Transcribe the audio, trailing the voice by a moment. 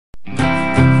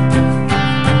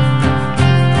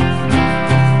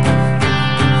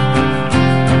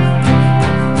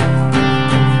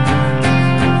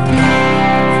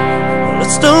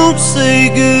say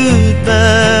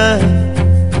goodbye.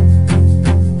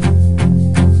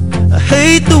 I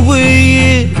hate the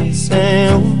way it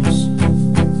sounds.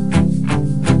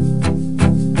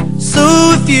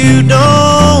 So if you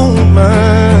don't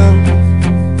mind,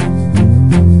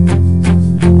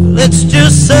 let's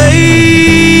just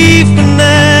say for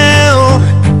now,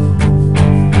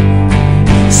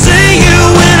 see you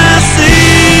when I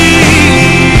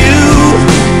see you.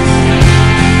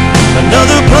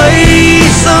 Another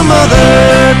place, some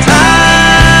other time.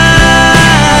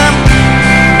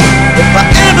 If I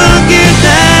ever get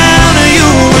down to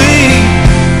your way,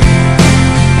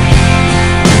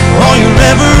 or you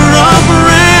ever up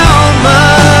around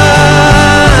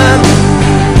mine,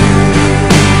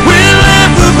 we'll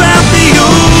laugh about the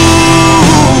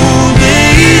old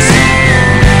days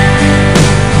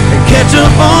and catch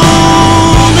up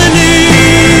on the new.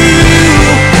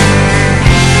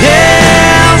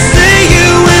 Yeah, I'll see you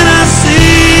when I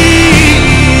see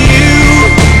you,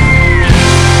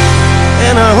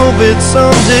 and I hope it's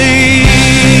someday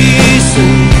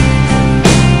soon.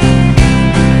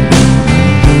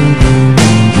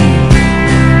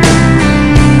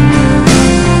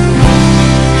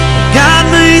 God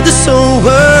made this whole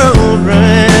world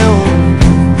round,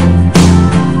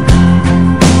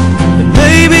 and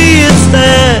maybe it's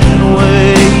that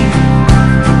way.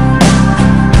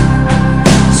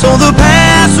 So the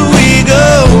path we go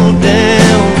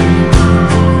down,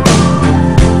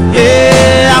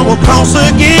 yeah, I will cross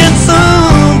again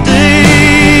someday.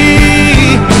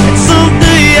 And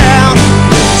someday I'll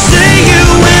see you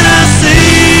when I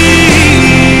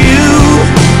see you.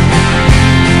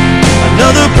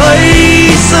 Another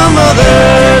place, some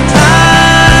other time.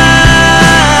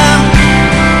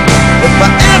 If I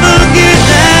ever get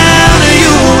down to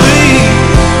your way,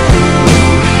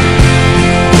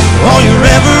 or you're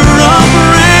ever up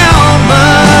around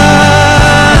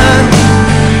mine,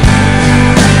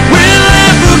 we'll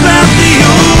laugh about the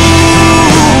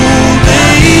old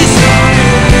days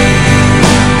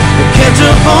and catch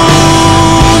up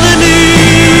on the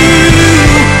new.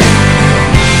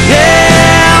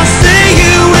 Yeah, I'll see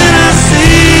you when I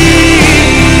see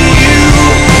you,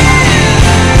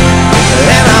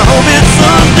 and I hope it's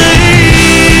someday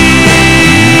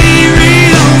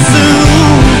real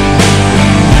soon.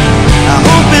 I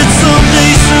hope it's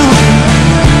someday soon.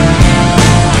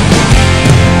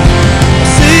 I'll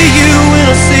see you when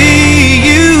I see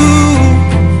you.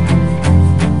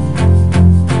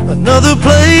 Another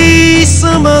place,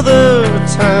 some other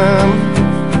time.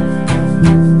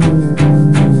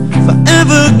 If I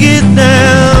ever get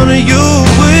down to your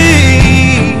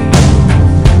way,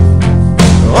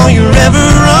 or you're ever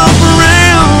up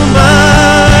around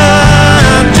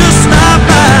mine, just stop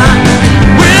by.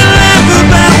 We'll laugh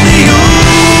about the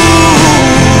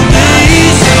old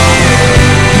days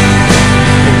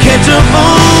and catch up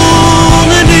on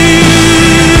the new.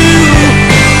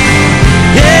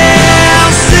 Yeah,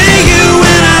 I'll see you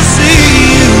when I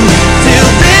see you. Till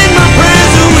then my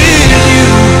prayers are with you,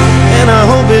 and I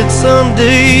hope it's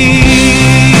someday